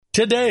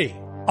Today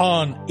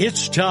on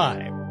It's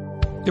Time.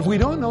 If we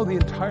don't know the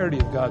entirety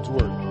of God's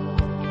Word,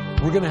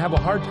 we're going to have a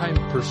hard time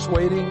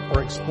persuading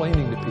or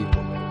explaining to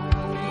people.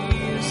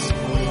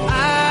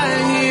 I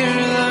hear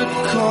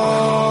the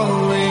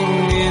calling,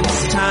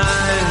 it's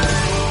time.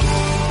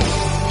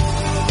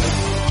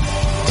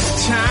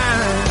 It's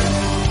time.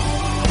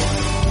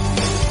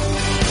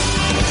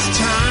 It's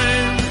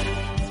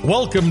time.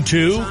 Welcome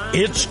to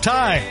It's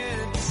Time,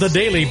 the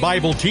daily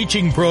Bible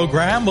teaching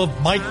program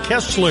of Mike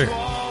Kessler,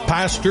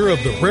 pastor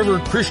of the River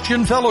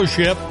Christian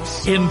Fellowship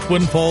in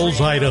Twin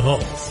Falls, Idaho.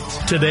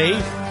 Today,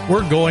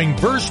 we're going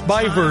verse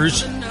by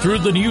verse through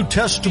the New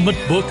Testament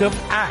book of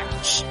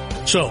Acts.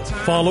 So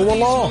follow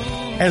along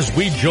as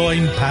we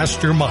join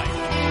Pastor Mike.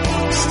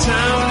 It's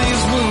time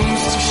these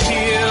wounds to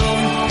heal.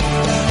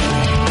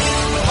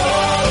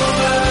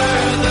 Over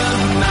the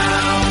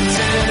mountains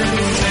and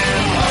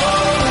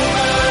over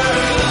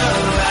the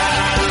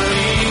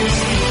valleys,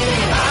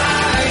 I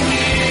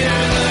hear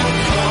the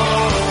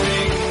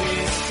calling.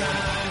 It's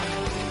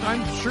time.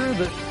 I'm sure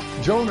that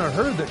Jonah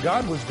heard that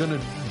God was going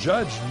to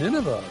judge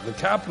Nineveh, the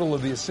capital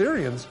of the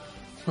Assyrians.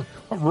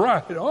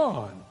 Right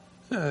on.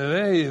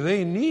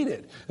 They need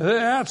it.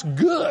 That's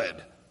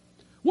good.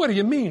 What do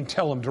you mean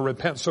tell them to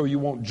repent so you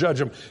won't judge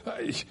them?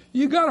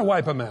 You got to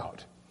wipe them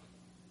out.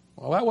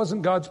 Well, that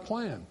wasn't God's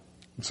plan.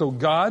 So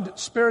God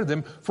spared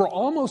them for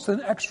almost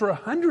an extra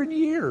 100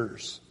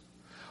 years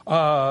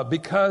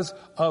because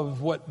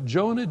of what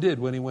Jonah did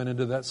when he went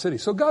into that city.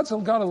 So God's a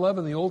God of love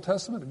in the Old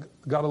Testament,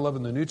 God of love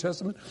in the New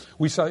Testament.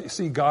 We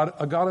see God,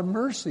 a God of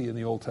mercy in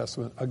the Old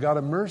Testament, a God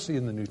of mercy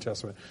in the New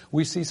Testament.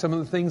 We see some of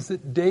the things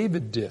that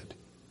David did.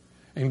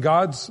 And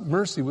God's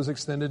mercy was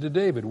extended to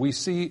David. We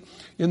see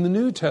in the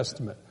New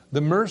Testament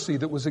the mercy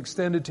that was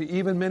extended to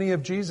even many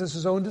of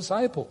Jesus' own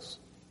disciples.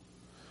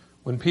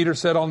 When Peter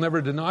said, I'll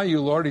never deny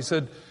you, Lord, he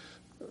said,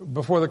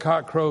 before the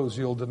cock crows,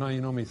 you'll deny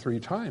you know me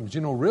 3 times.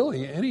 You know,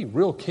 really, any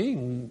real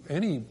king,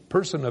 any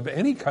person of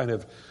any kind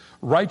of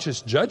righteous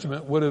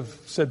judgment would have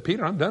said,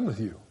 Peter, I'm done with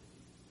you.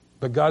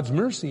 But God's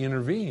mercy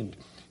intervened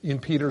in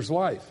Peter's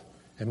life.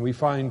 And we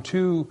find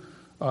 2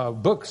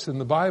 books in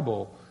the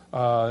Bible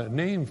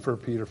named for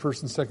Peter,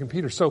 1st and 2nd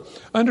Peter. So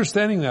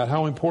understanding that,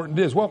 how important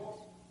it is.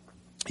 Well,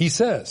 he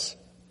says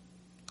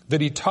that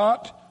he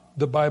taught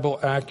the Bible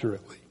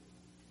accurately.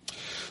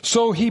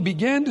 So he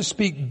began to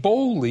speak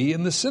boldly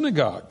in the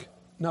synagogue.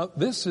 Now,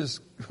 this is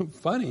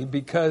funny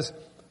because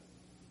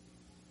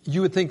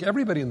you would think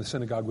everybody in the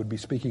synagogue would be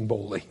speaking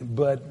boldly,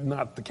 but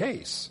not the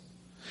case.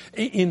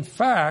 In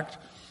fact,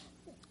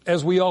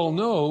 as we all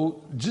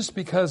know, just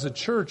because a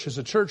church is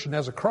a church and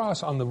has a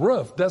cross on the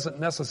roof doesn't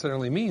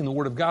necessarily mean the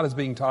Word of God is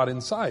being taught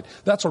inside.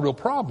 That's a real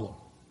problem.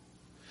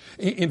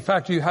 In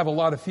fact, you have a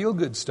lot of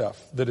feel-good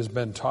stuff that has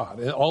been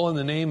taught, all in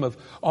the name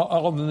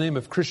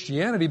of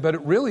Christianity, but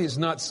it really is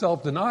not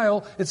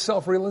self-denial, it's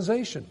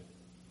self-realization.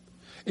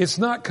 It's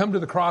not come to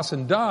the cross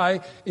and die,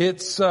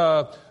 it's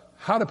how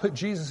to put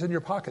Jesus in your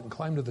pocket and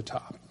climb to the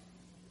top.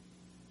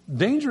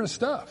 Dangerous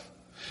stuff.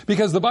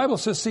 Because the Bible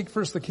says, seek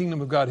first the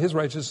kingdom of God, His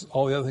righteousness,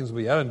 all the other things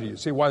will be added to you.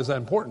 See, why is that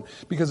important?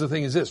 Because the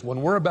thing is this,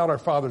 when we're about our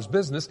Father's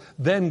business,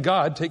 then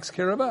God takes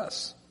care of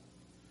us.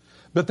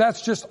 But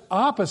that's just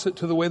opposite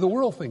to the way the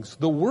world thinks.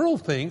 The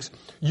world thinks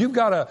you've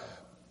got to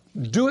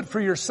do it for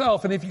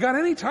yourself, and if you got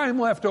any time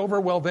left over,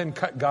 well, then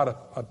cut God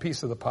a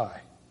piece of the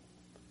pie.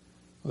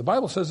 The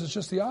Bible says it's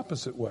just the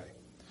opposite way.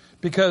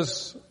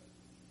 Because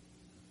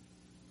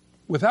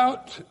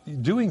without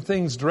doing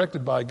things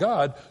directed by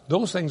God,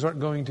 those things aren't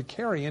going to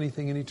carry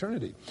anything in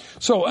eternity.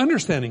 So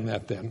understanding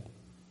that then,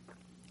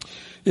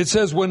 it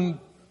says when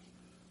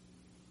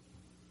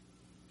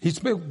he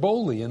spoke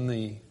boldly in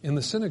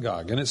the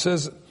synagogue, and it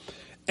says,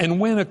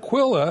 and when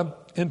Aquila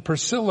and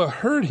Priscilla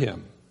heard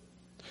him,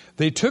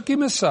 they took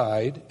him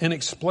aside and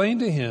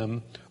explained to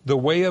him the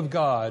way of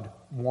God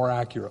more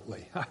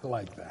accurately. I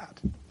like that.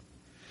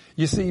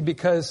 You see,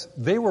 because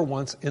they were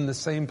once in the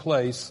same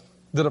place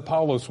that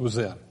Apollos was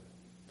in.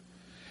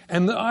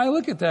 And I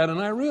look at that and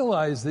I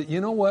realize that,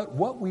 you know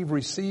what we've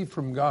received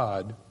from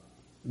God,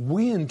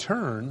 we in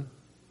turn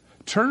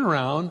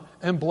around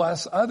and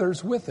bless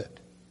others with it.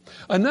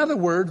 In other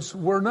words,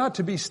 we're not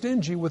to be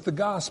stingy with the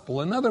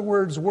gospel. In other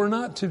words, we're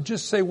not to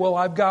just say, well,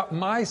 I've got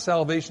my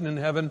salvation in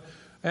heaven,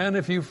 and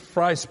if you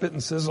fry, spit,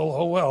 and sizzle,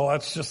 oh well,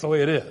 that's just the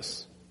way it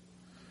is.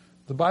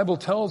 The Bible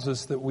tells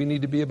us that we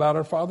need to be about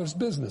our Father's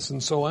business.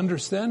 And so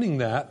understanding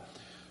that,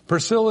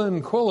 Priscilla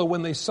and Aquila,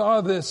 when they saw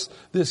this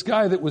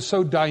guy that was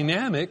so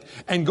dynamic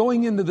and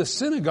going into the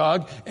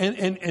synagogue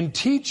and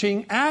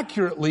teaching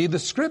accurately the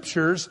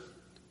scriptures,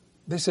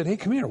 they said, hey,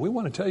 come here, we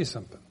want to tell you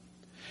something.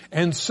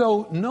 And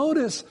so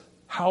notice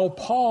how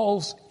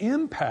Paul's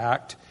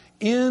impact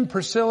in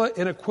Priscilla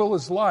and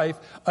Aquila's life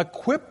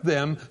equipped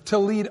them to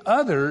lead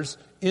others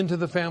into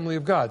the family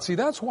of God. See,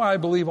 that's why I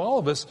believe all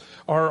of us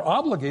are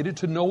obligated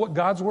to know what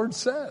God's Word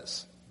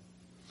says.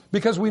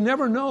 Because we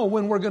never know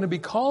when we're going to be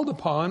called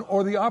upon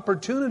or the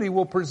opportunity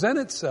will present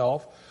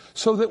itself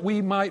so that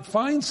we might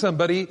find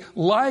somebody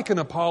like an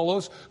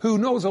Apollos who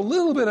knows a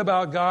little bit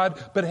about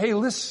God, but hey,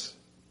 let's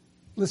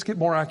get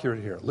more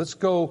accurate here. Let's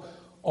go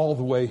all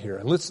the way here.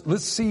 And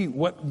let's see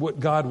what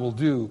God will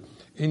do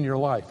in your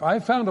life.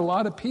 I've found a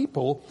lot of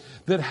people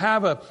that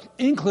have an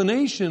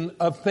inclination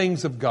of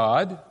things of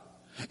God.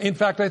 In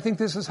fact, I think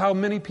this is how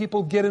many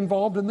people get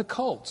involved in the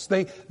cults.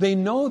 They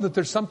know that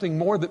there's something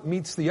more that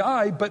meets the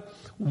eye, but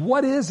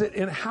what is it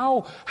and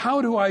how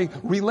do I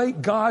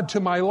relate God to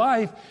my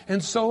life?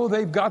 And so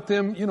they've got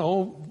them, in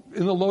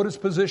the lotus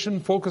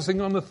position,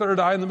 focusing on the third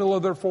eye in the middle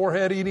of their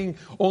forehead, eating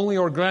only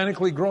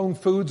organically grown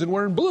foods and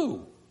wearing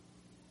blue.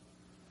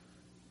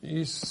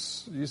 You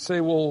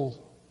say,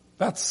 well,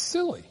 that's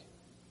silly.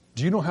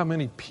 Do you know how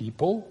many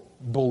people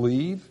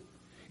believe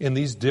in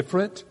these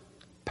different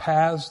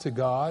paths to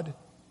God?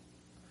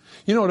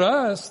 To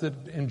us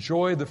that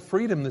enjoy the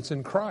freedom that's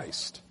in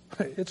Christ,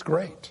 it's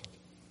great.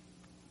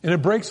 And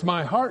it breaks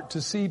my heart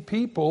to see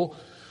people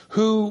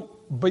who,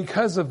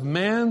 because of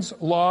man's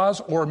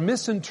laws or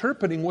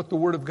misinterpreting what the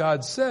Word of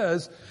God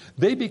says,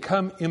 they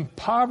become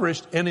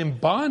impoverished and in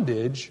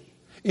bondage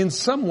in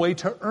some way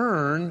to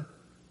earn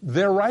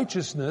their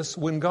righteousness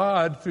when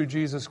God, through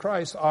Jesus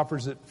Christ,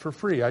 offers it for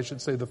free. I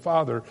should say the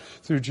Father,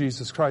 through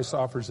Jesus Christ,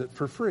 offers it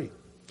for free.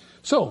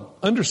 So,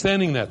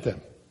 understanding that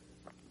then,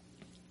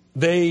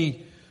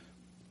 they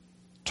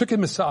took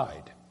him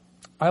aside.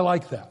 I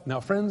like that. Now,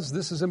 friends,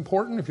 this is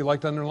important. If you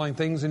like to underline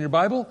things in your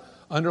Bible,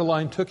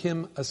 underline took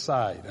him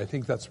aside. I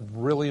think that's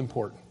really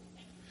important.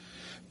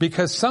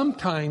 Because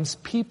sometimes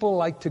people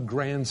like to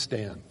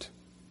grandstand.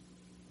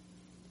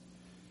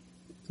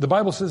 The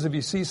Bible says if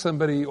you see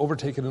somebody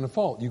overtaken in a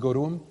fault, you go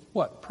to him,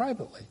 what?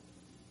 Privately.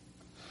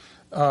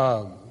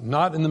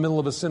 Not in the middle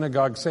of a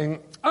synagogue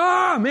saying,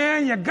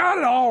 man, you got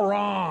it all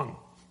wrong.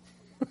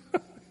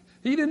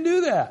 He didn't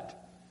do that.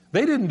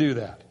 They didn't do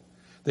that.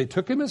 They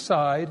took him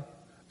aside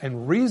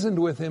and reasoned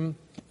with him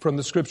from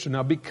the Scripture.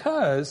 Now,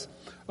 because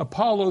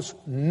Apollos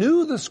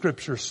knew the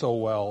Scripture so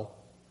well,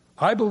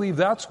 I believe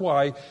that's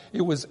why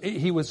he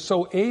was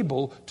so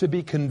able to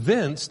be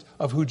convinced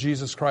of who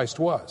Jesus Christ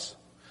was.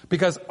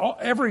 Because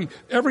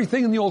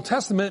everything in the Old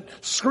Testament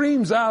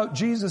screams out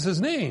Jesus'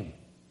 name.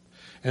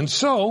 And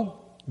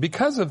so,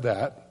 because of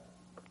that,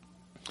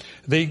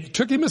 they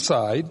took him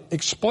aside,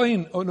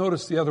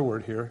 notice the other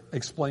word here,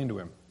 explain to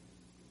him.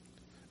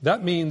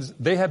 That means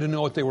they had to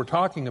know what they were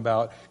talking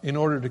about in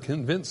order to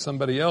convince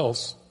somebody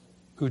else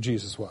who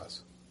Jesus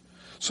was.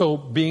 So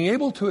being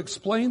able to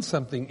explain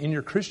something in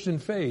your Christian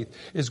faith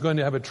is going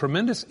to have a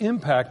tremendous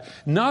impact,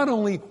 not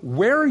only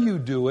where you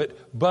do it,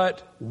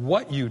 but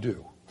what you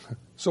do.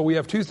 So we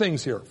have two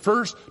things here.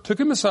 First, took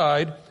him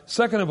aside.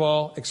 Second of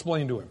all,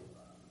 explained to him.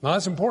 Now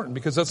that's important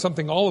because that's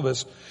something all of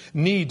us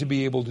need to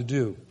be able to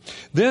do.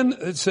 Then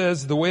it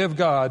says the way of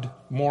God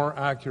more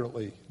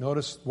accurately.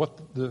 Notice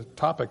what the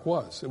topic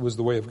was. It was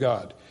the way of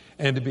God.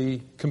 And to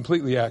be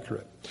completely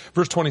accurate.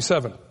 Verse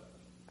 27.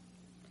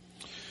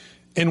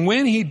 And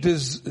when he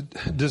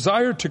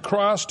desired to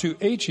cross to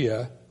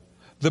Achaia,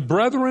 the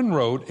brethren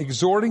wrote,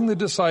 exhorting the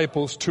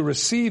disciples to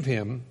receive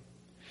him.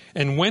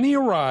 And when he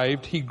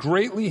arrived, he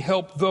greatly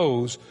helped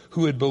those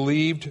who had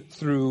believed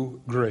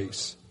through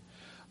grace.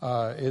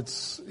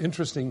 It's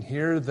interesting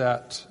here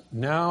that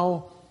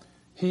now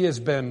he has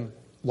been,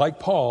 like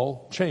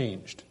Paul,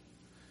 changed.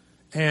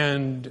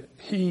 And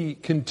he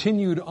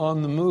continued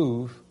on the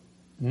move,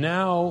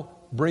 now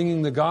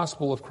bringing the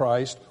gospel of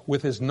Christ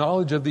with his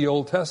knowledge of the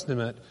Old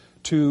Testament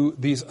to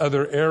these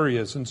other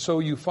areas. And so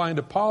you find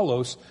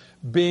Apollos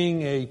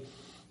being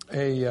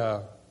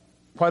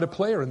quite a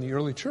player in the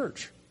early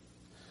church.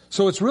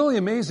 So it's really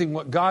amazing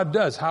what God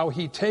does, how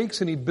he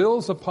takes and he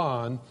builds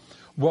upon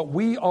what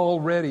we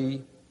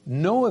already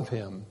know of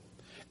him,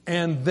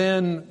 and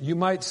then you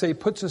might say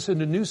puts us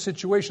into new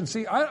situations.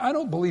 See, I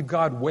don't believe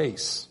God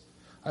wastes.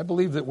 I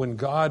believe that when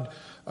God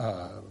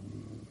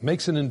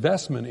makes an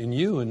investment in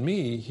you and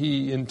me,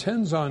 he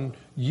intends on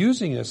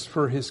using us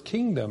for his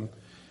kingdom,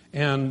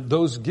 and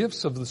those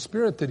gifts of the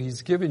Spirit that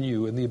he's given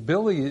you and the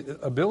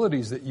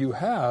abilities that you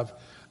have,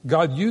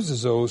 God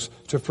uses those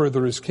to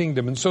further his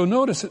kingdom. And so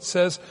notice it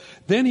says,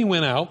 then he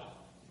went out,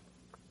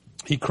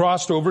 he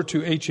crossed over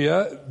to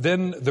Achaia.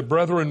 Then the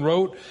brethren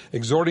wrote,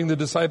 exhorting the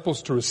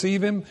disciples to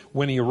receive him.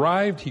 When he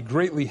arrived, he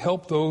greatly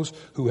helped those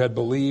who had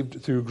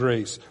believed through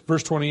grace.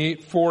 Verse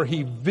 28, for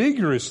he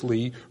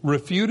vigorously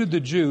refuted the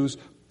Jews,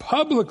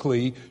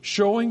 publicly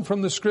showing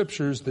from the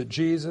Scriptures that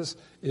Jesus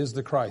is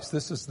the Christ.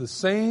 This is the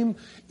same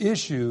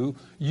issue,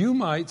 you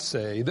might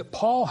say, that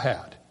Paul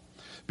had.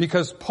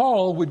 Because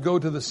Paul would go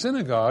to the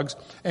synagogues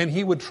and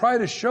he would try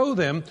to show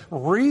them,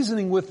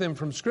 reasoning with them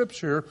from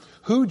Scripture,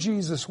 who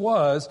Jesus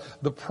was.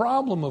 The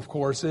problem, of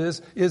course,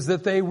 is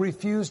that they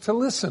refused to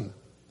listen.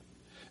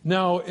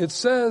 Now, it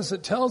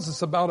tells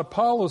us about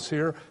Apollos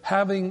here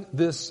having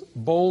this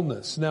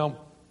boldness. Now,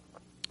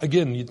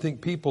 again, you'd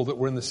think people that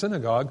were in the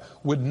synagogue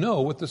would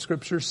know what the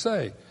Scriptures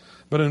say.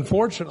 But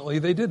unfortunately,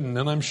 they didn't.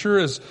 And I'm sure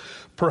as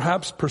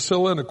perhaps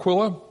Priscilla and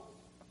Aquila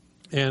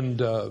and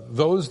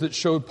those that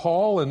showed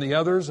Paul and the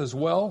others as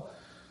well,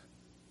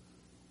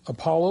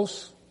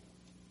 Apollos,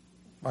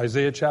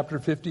 Isaiah chapter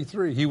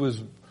 53, he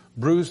was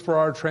bruised for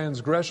our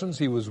transgressions,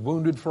 he was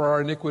wounded for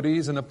our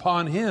iniquities, and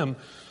upon him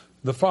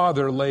the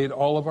Father laid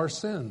all of our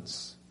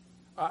sins.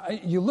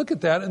 You look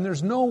at that and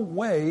there's no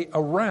way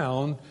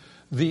around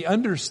the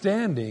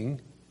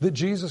understanding that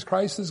Jesus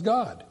Christ is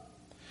God.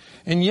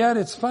 And yet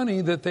it's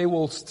funny that they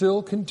will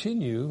still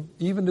continue,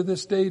 even to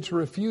this day, to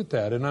refute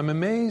that. And I'm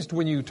amazed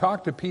when you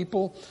talk to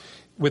people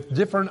with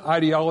different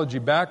ideology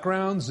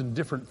backgrounds and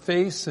different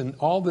faiths and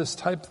all this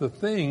type of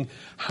thing,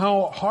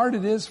 how hard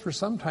it is for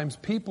sometimes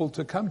people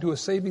to come to a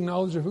saving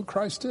knowledge of who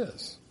Christ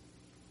is.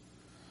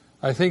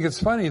 I think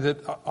it's funny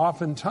that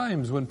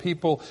oftentimes when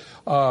people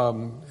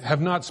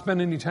have not spent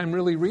any time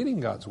really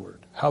reading God's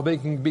Word, how they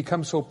can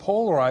become so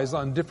polarized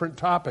on different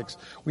topics.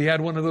 We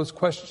had one of those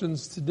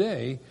questions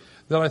today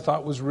that I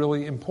thought was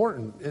really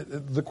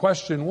important. The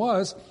question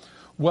was,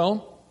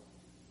 well,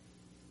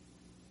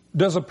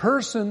 does a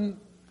person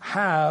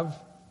have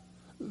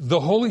the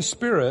Holy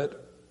Spirit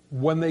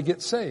when they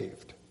get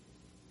saved?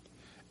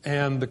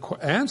 And the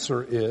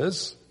answer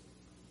is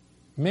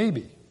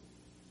maybe.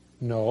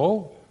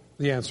 No.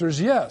 The answer is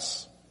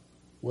yes.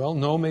 Well,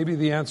 no, maybe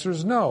the answer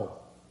is no.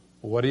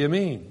 What do you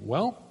mean?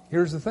 Well,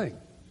 here's the thing.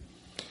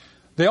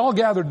 They all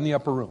gathered in the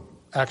upper room,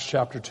 Acts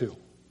chapter 2.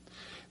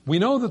 We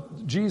know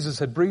that Jesus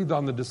had breathed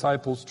on the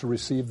disciples to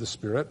receive the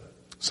Spirit.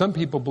 Some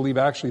people believe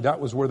actually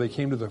that was where they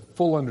came to the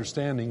full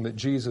understanding that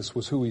Jesus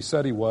was who he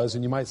said he was,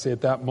 and you might say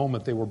at that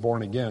moment they were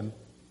born again.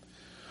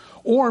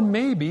 Or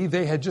maybe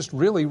they had just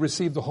really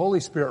received the Holy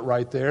Spirit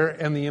right there,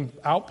 and the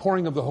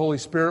outpouring of the Holy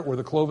Spirit where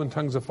the cloven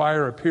tongues of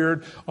fire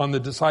appeared on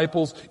the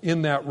disciples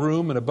in that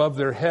room and above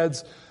their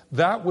heads,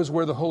 that was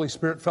where the Holy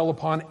Spirit fell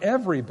upon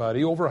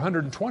everybody, over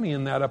 120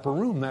 in that upper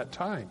room that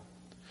time.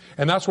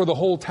 And that's where the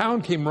whole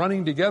town came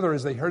running together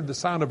as they heard the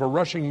sound of a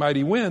rushing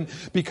mighty wind,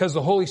 because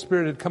the Holy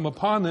Spirit had come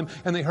upon them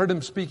and they heard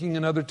him speaking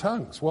in other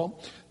tongues.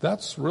 Well,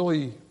 that's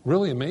really,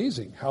 really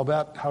amazing how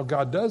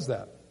God does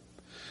that.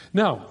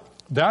 Now,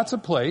 that's a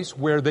place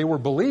where they were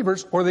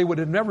believers, or they would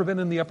have never been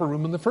in the upper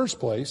room in the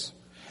first place.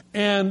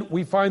 And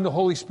we find the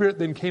Holy Spirit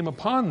then came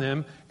upon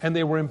them and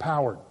they were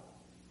empowered.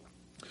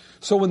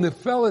 So when the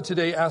fella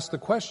today asked the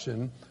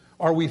question,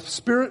 are we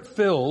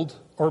Spirit-filled,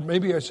 or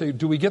maybe I say,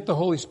 do we get the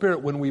Holy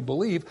Spirit when we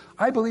believe?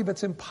 I believe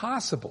it's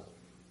impossible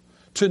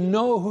to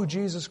know who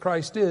Jesus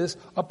Christ is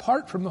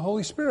apart from the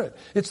Holy Spirit.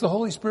 It's the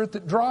Holy Spirit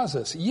that draws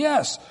us.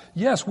 Yes,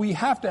 we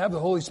have to have the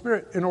Holy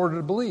Spirit in order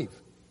to believe.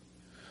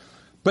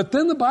 But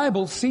then the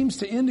Bible seems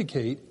to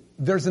indicate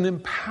there's an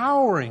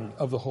empowering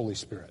of the Holy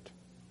Spirit.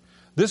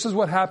 This is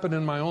what happened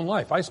in my own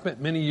life. I spent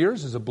many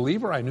years as a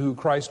believer. I knew who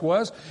Christ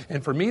was.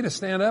 And for me to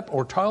stand up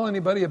or tell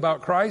anybody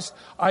about Christ,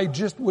 I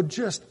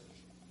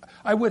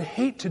would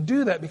hate to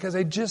do that because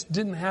I just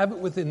didn't have it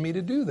within me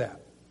to do that.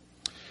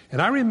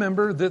 And I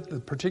remember that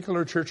the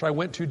particular church I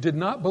went to did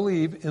not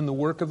believe in the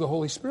work of the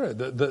Holy Spirit.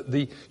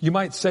 You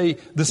might say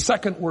the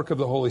second work of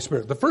the Holy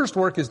Spirit. The first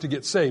work is to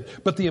get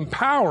saved. But the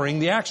empowering,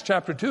 the Acts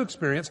chapter 2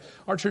 experience,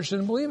 our church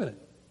didn't believe in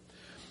it.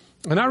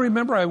 And I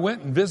remember I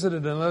went and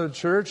visited another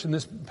church, and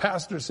this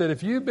pastor said,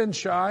 if you've been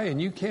shy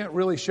and you can't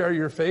really share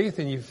your faith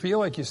and you feel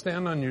like you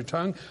stand on your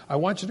tongue, I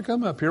want you to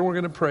come up here. We're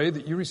going to pray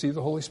that you receive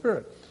the Holy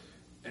Spirit.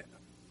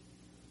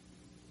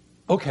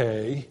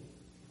 Okay.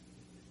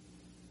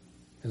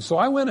 And so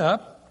I went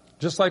up,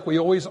 just like we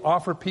always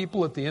offer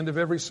people at the end of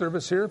every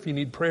service here. If you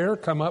need prayer,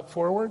 come up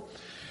forward.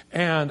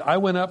 And I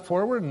went up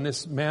forward, and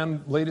this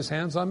man laid his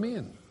hands on me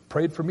and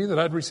prayed for me that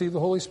I'd receive the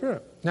Holy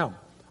Spirit. Now,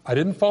 I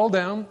didn't fall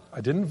down. I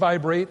didn't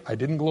vibrate. I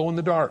didn't glow in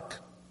the dark.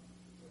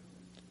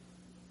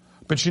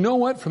 But you know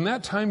what? From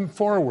that time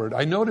forward,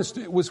 I noticed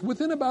it was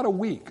within about a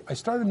week, I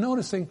started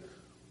noticing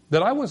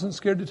that I wasn't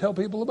scared to tell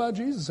people about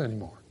Jesus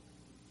anymore.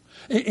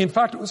 In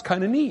fact, it was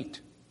kind of neat.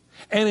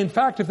 And in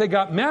fact, if they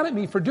got mad at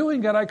me for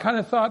doing it, I kind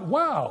of thought,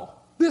 wow,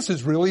 this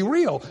is really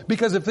real.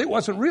 Because if it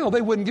wasn't real,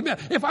 they wouldn't get mad.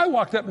 If I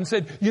walked up and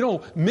said,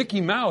 Mickey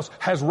Mouse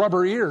has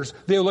rubber ears,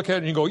 they would look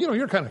at it and go,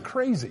 you're kind of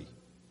crazy.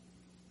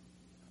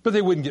 But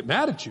they wouldn't get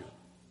mad at you.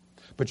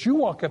 But you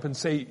walk up and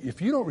say,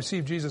 if you don't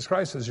receive Jesus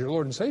Christ as your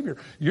Lord and Savior,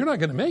 you're not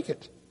going to make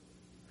it.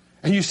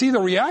 And you see the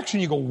reaction,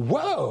 you go,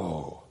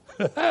 whoa,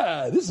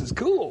 this is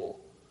cool.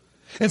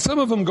 And some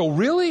of them go,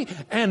 really?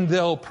 And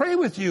they'll pray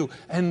with you,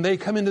 and they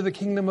come into the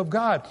kingdom of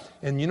God.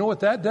 And you know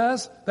what that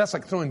does? That's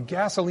like throwing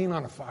gasoline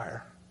on a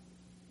fire.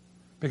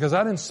 Because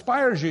that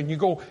inspires you, and you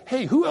go,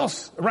 hey, who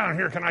else around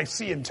here can I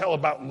see and tell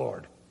about the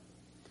Lord?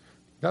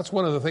 That's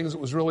one of the things that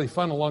was really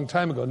fun a long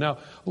time ago. Now,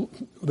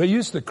 they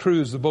used to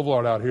cruise the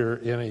Boulevard out here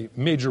in a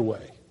major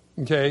way,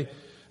 okay?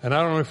 And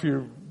I don't know if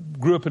you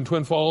grew up in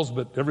Twin Falls,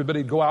 but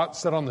everybody'd go out,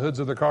 sit on the hoods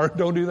of their car.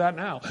 Don't do that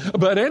now.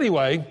 But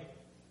anyway,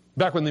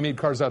 back when they made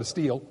cars out of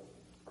steel,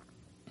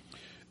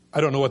 I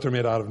don't know what they're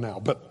made out of now,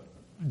 but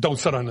don't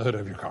sit on the hood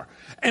of your car.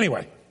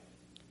 Anyway.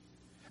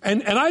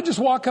 And I just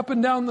walk up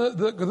and down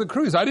the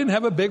cruise. I didn't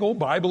have a big old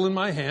Bible in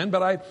my hand,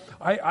 but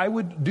I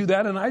would do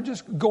that, and I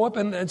just go up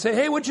and say,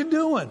 hey, what you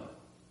doing?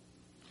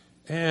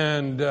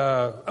 And,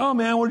 oh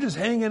man, we're just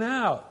hanging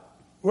out.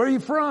 Where are you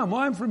from?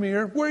 Well, I'm from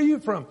here. Where are you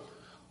from?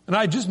 And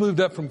I just moved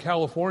up from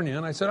California,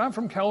 and I said, I'm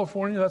from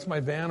California. That's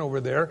my van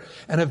over there.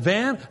 And a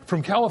van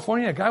from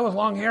California, a guy with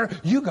long hair,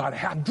 you got to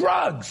have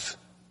drugs.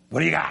 What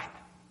do you got?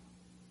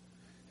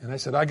 And I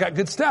said, I got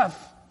good stuff.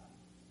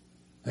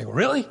 They go,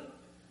 really?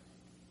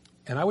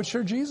 And I would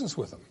share Jesus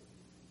with them.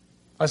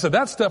 I said,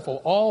 that stuff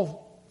will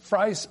all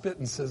fry, spit,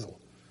 and sizzle.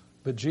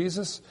 But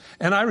Jesus,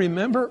 and I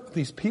remember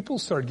these people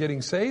started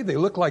getting saved. They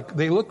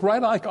looked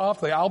right like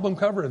off the album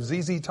cover of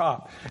ZZ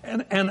Top.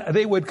 And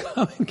they would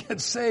come and get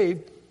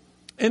saved.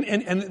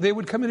 And they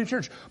would come into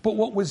church. But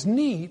what was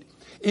neat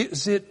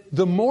is that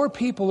the more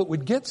people that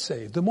would get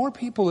saved, the more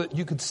people that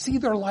you could see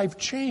their life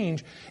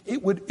change,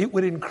 it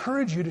would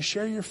encourage you to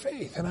share your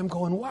faith. And I'm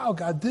going, wow,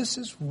 God, this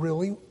is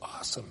really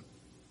awesome.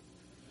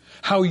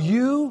 How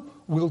you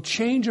will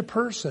change a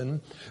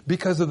person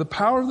because of the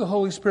power of the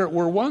Holy Spirit,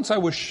 where once I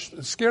was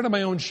scared of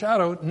my own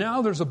shadow,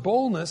 now there's a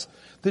boldness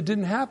that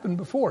didn't happen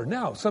before.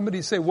 Now,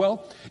 somebody say,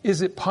 well,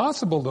 is it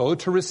possible, though,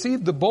 to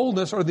receive the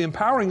boldness or the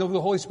empowering of the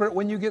Holy Spirit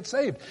when you get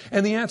saved?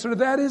 And the answer to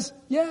that is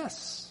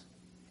yes.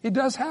 It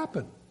does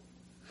happen.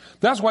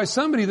 That's why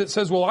somebody that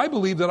says, well, I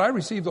believe that I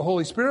received the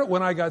Holy Spirit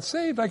when I got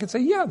saved, I could say,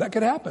 yeah, that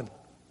could happen.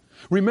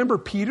 Remember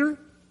Peter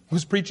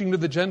was preaching to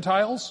the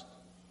Gentiles?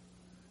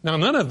 Now,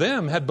 none of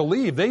them had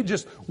believed. They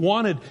just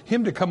wanted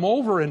him to come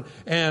over, and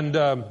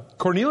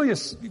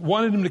Cornelius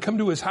wanted him to come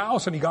to his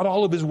house, and he got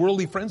all of his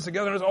worldly friends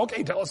together and said,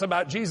 okay, tell us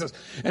about Jesus.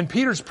 And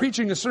Peter's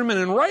preaching a sermon,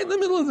 and right in the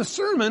middle of the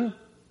sermon,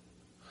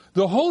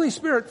 the Holy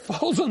Spirit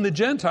falls on the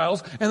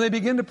Gentiles, and they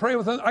begin to pray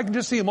with them. I can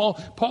just see them all.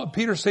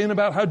 Peter saying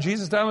about how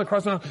Jesus died on the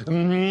cross.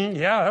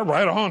 Yeah,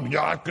 right on.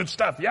 Yeah, good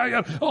stuff.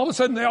 Yeah. All of a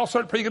sudden, they all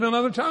start speaking in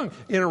another tongue.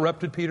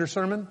 Interrupted Peter's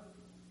sermon.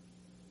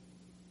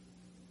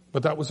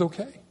 But that was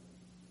okay.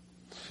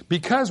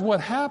 Because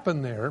what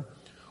happened there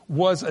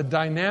was a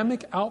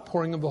dynamic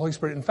outpouring of the Holy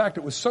Spirit. In fact,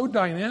 it was so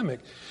dynamic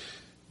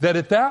that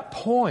at that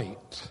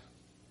point,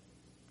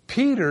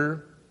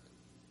 Peter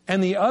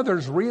and the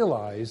others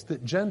realized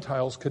that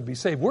Gentiles could be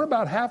saved. We're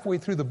about halfway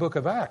through the book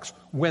of Acts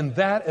when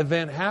that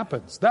event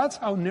happens. That's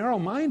how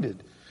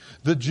narrow-minded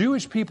the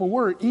Jewish people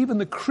were, even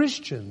the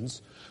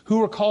Christians who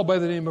were called by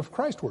the name of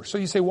Christ were. So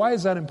you say, why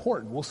is that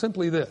important? Well,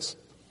 simply this.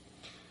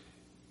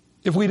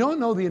 If we don't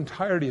know the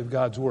entirety of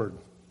God's Word,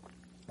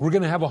 we're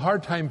going to have a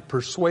hard time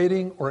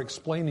persuading or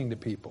explaining to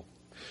people.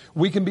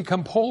 We can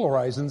become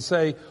polarized and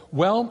say,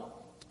 well,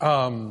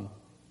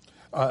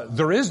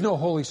 there is no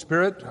Holy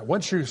Spirit.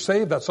 Once you're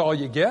saved, that's all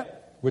you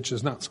get, which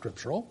is not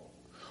scriptural.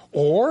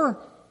 Or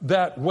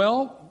that,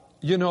 well,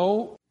 you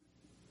know,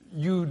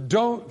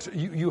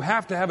 you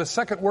have to have a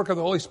second work of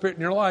the Holy Spirit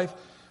in your life,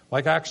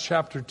 like Acts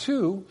chapter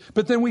 2.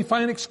 But then we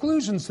find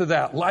exclusions to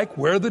that, like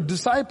where the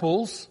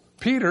disciples,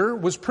 Peter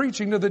was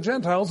preaching to the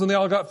Gentiles and they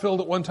all got filled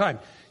at one time.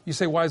 You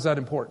say, why is that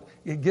important?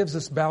 It gives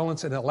us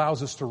balance and it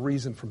allows us to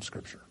reason from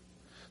Scripture.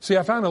 See,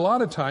 I found a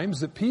lot of times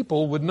that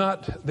people would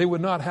not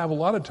have a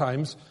lot of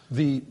times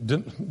the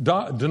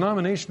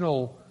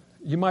denominational,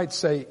 you might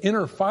say,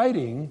 inner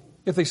fighting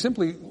if they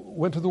simply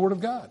went to the Word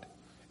of God.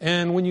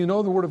 And when you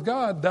know the Word of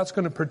God, that's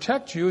going to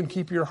protect you and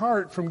keep your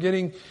heart from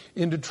getting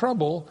into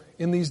trouble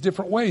in these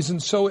different ways.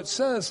 And so it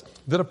says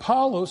that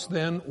Apollos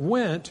then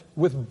went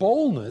with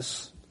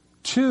boldness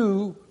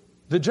to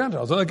the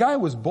Gentiles. And the guy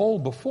was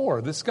bold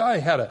before. This guy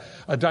had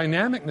a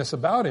dynamicness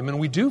about him. And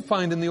we do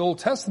find in the Old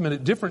Testament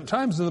at different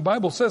times, and the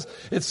Bible says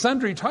at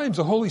sundry times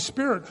the Holy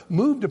Spirit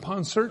moved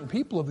upon certain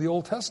people of the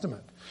Old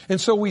Testament. And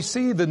so we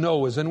see the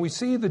Noahs and we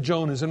see the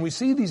Jonahs and we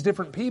see these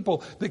different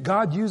people that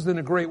God used in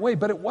a great way,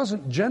 but it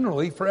wasn't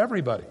generally for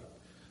everybody.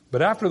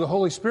 But after the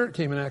Holy Spirit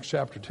came in Acts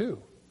chapter 2,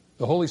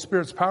 the Holy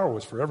Spirit's power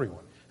was for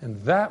everyone.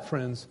 And that,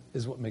 friends,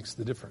 is what makes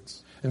the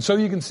difference. And so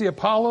you can see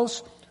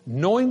Apollos,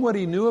 knowing what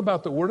he knew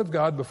about the Word of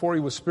God before he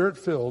was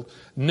Spirit-filled,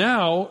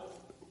 now,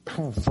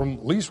 from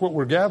at least what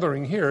we're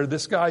gathering here,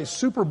 this guy,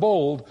 super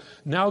bold,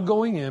 now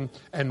going in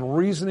and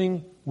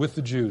reasoning with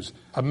the Jews.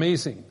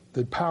 Amazing,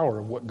 the power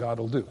of what God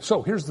will do.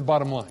 So here's the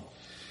bottom line.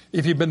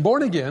 If you've been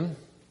born again,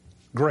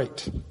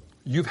 great.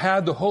 You've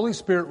had the Holy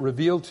Spirit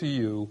reveal to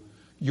you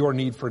your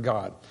need for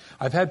God.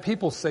 I've had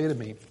people say to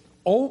me,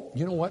 oh,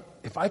 you know what?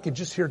 If I could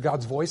just hear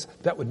God's voice,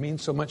 that would mean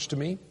so much to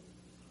me.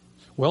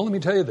 Well, let me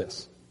tell you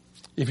this.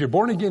 If you're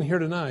born again here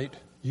tonight,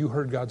 you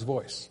heard God's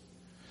voice.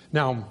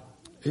 Now,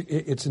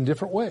 it's in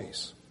different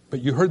ways.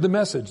 But you heard the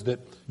message that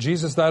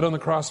Jesus died on the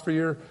cross for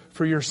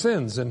your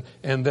sins and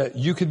that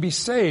you could be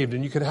saved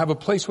and you could have a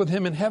place with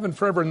Him in heaven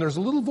forever. And there's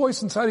a little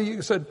voice inside of you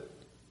that said,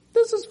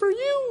 this is for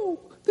you.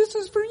 This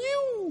is for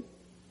you.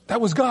 That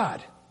was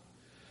God.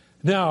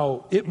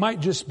 Now, it might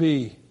just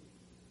be,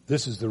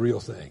 this is the real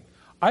thing.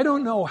 I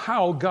don't know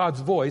how God's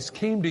voice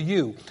came to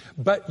you,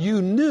 but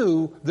you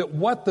knew that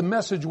what the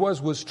message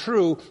was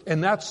true,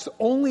 and that's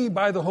only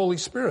by the Holy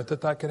Spirit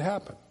that could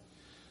happen.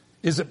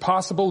 Is it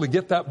possible to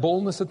get that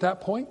boldness at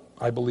that point?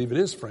 I believe it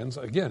is, friends.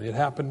 Again, it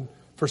happened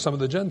for some of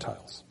the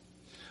Gentiles.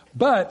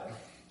 But,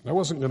 I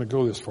wasn't going to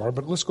go this far,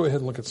 but let's go ahead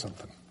and look at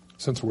something,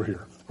 since we're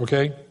here.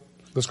 Okay?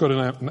 Let's go to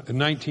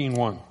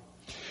 19:1.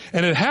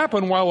 And it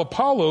happened while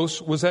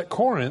Apollos was at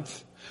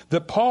Corinth,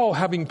 that Paul,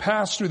 having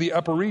passed through the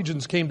upper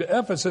regions, came to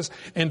Ephesus,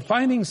 and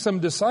finding some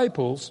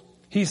disciples,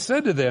 he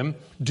said to them,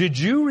 did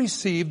you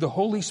receive the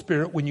Holy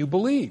Spirit when you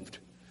believed?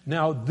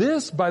 Now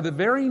this, by the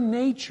very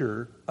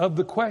nature of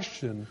the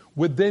question,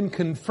 would then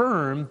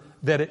confirm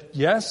that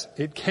yes,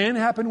 it can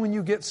happen when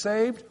you get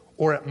saved,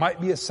 or it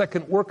might be a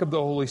second work of the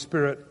Holy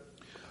Spirit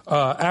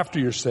after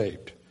you're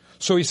saved.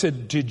 So he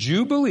said, did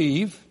you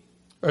receive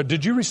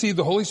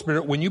the Holy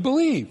Spirit when you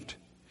believed?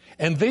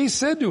 And they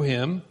said to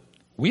him,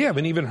 we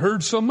haven't even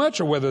heard so much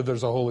of whether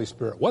there's a Holy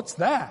Spirit. What's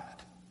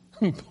that?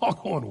 Paul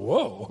going,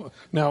 whoa.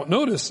 Now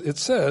notice it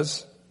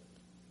says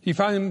he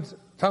found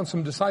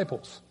some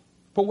disciples.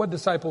 But what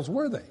disciples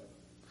were they?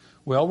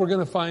 Well, we're going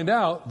to find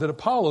out that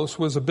Apollos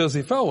was a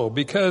busy fellow,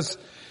 because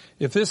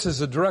if this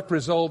is a direct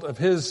result of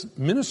his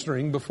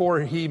ministering before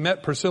he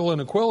met Priscilla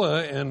and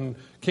Aquila and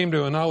came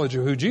to a knowledge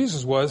of who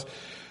Jesus was,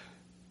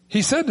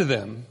 he said to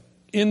them,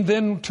 "And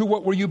then to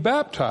what were you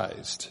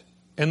baptized?"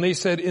 And they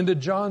said, "Into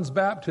John's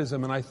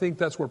baptism." And I think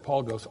that's where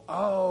Paul goes,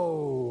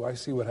 oh, I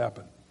see what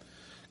happened.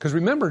 Because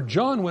remember,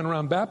 John went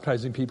around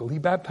baptizing people. He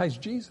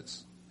baptized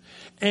Jesus.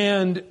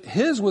 And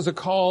his was a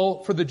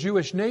call for the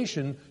Jewish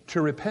nation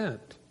to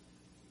repent.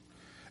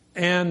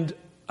 And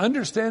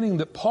understanding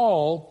that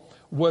Paul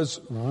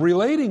was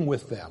relating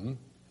with them,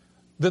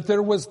 that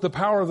there was the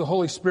power of the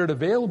Holy Spirit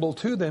available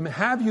to them.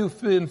 Have you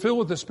been filled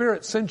with the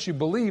Spirit since you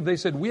believe? They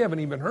said, we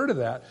haven't even heard of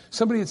that.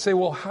 Somebody would say,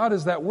 well, how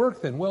does that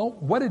work then? Well,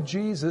 what did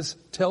Jesus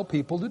tell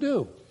people to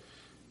do?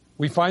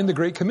 We find the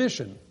Great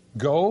Commission.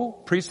 Go,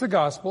 preach the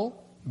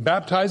gospel,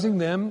 baptizing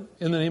them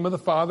in the name of the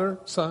Father,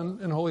 Son,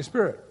 and Holy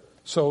Spirit.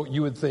 So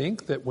you would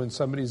think that when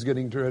somebody's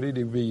getting ready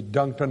to be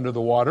dunked under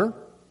the water,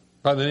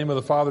 by the name of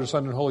the Father,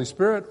 Son, and Holy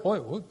Spirit,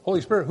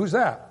 Holy Spirit, who's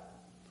that?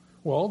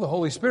 Well, the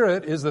Holy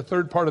Spirit is the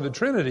third part of the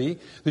Trinity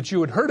that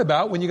you had heard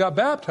about when you got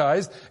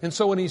baptized. And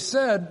so when he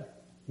said,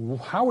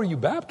 how are you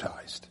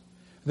baptized?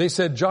 They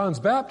said, John's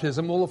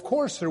baptism. Well, of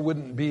course there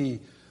wouldn't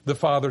be the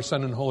Father,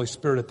 Son, and Holy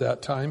Spirit at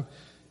that time.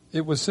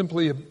 It was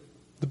simply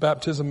the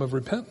baptism of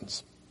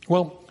repentance.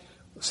 Well,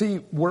 see,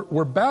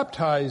 we're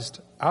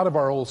baptized out of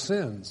our old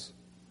sins,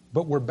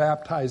 but we're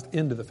baptized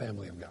into the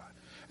family of God.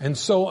 And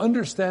so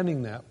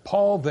understanding that,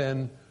 Paul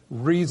then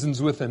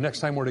reasons with them.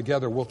 Next time we're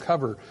together, we'll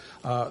cover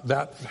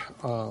that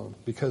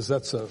because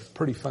that's a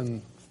pretty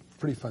fun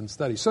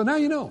study. So now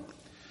you know.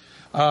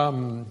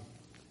 I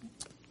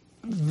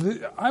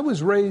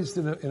was raised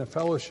in a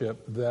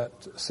fellowship that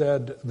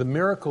said the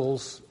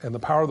miracles and the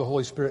power of the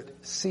Holy Spirit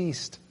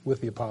ceased with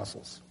the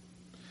apostles.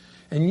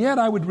 And yet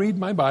I would read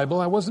my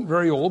Bible. I wasn't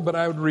very old, but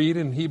I would read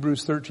in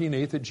Hebrews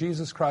 13:8 that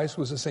Jesus Christ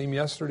was the same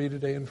yesterday,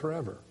 today, and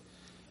forever.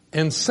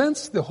 And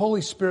since the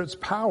Holy Spirit's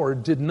power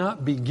did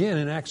not begin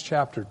in Acts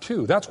chapter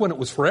 2, that's when it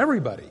was for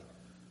everybody.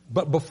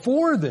 But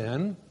before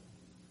then,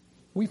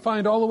 we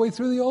find all the way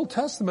through the Old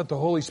Testament the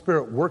Holy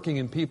Spirit working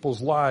in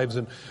people's lives,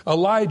 and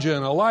Elijah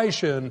and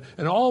Elisha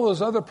and all those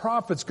other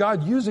prophets,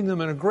 God using them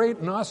in a great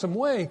and awesome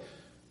way.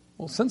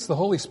 Well, since the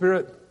Holy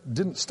Spirit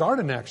didn't start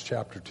in Acts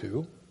chapter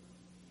 2,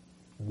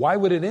 why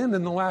would it end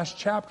in the last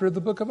chapter of the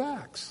book of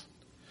Acts?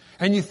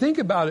 And you think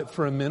about it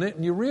for a minute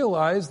and you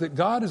realize that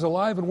God is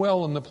alive and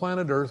well on the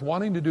planet Earth,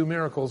 wanting to do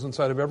miracles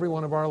inside of every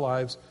one of our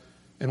lives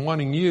and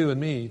wanting you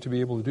and me to be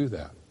able to do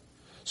that.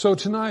 So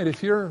tonight,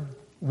 if you're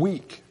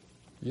weak,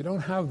 you don't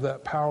have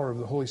that power of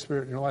the Holy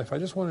Spirit in your life, I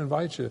just want to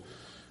invite you,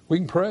 we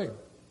can pray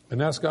and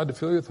ask God to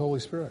fill you with the Holy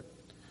Spirit.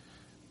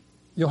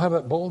 You'll have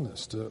that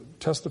boldness to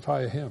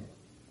testify of Him.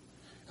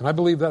 And I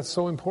believe that's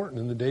so important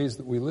in the days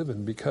that we live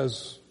in,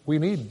 because we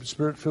need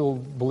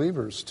Spirit-filled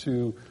believers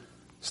to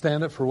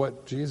stand up for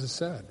what Jesus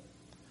said.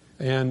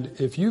 And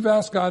if you've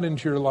asked God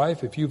into your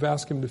life, if you've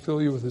asked Him to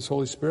fill you with His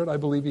Holy Spirit, I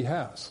believe He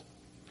has.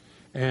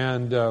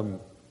 And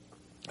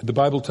the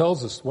Bible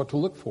tells us what to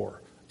look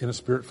for in a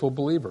Spirit-filled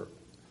believer.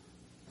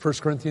 1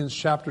 Corinthians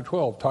chapter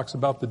 12 talks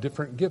about the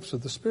different gifts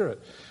of the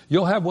Spirit.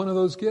 You'll have one of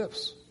those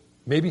gifts,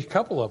 maybe a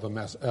couple of them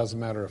as a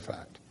matter of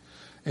fact.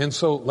 And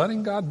so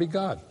letting God be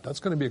God, that's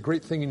going to be a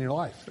great thing in your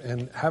life.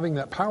 And having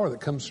that power that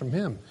comes from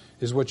Him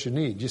is what you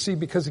need. You see,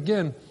 because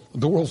again,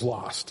 the world's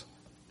lost.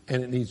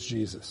 And it needs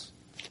Jesus.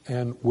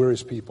 And we're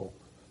His people.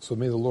 So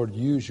may the Lord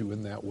use you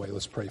in that way.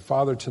 Let's pray.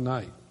 Father,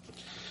 tonight,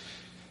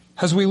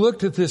 as we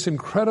looked at this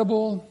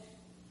incredible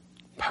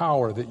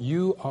power that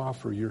you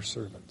offer your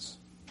servants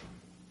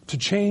to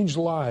change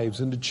lives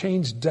and to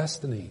change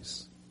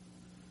destinies,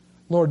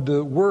 Lord,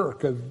 the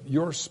work of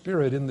your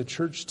Spirit in the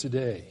church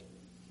today,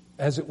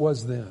 as it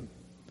was then,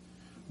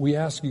 we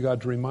ask you,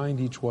 God, to remind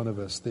each one of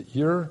us that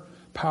your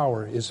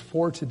power is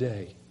for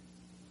today.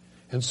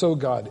 And so,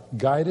 God,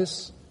 guide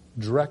us,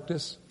 direct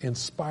us,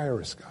 inspire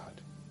us,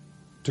 God,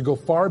 to go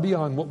far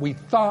beyond what we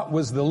thought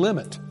was the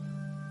limit,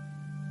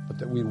 but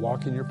that we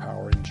walk in your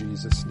power in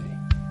Jesus'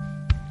 name.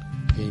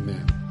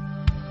 Amen.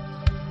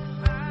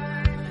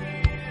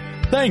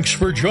 Thanks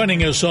for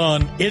joining us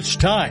on It's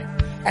Time,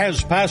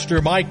 as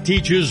Pastor Mike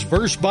teaches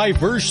verse by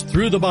verse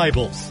through the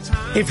Bible.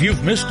 If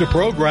you've missed a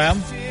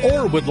program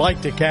or would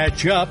like to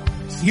catch up,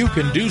 you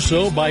can do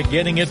so by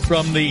getting it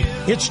from the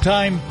It's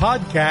Time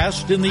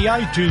podcast in the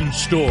iTunes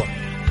store,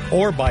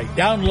 or by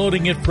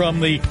downloading it from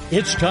the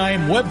It's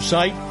Time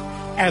website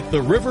at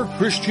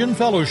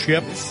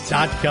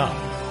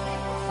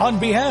theriverchristianfellowship.com. On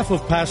behalf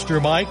of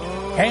Pastor Mike,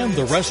 and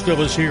the rest of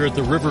us here at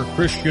the River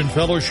Christian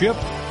Fellowship,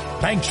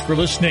 thanks for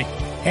listening.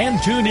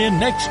 And tune in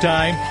next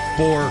time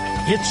for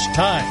It's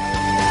Time.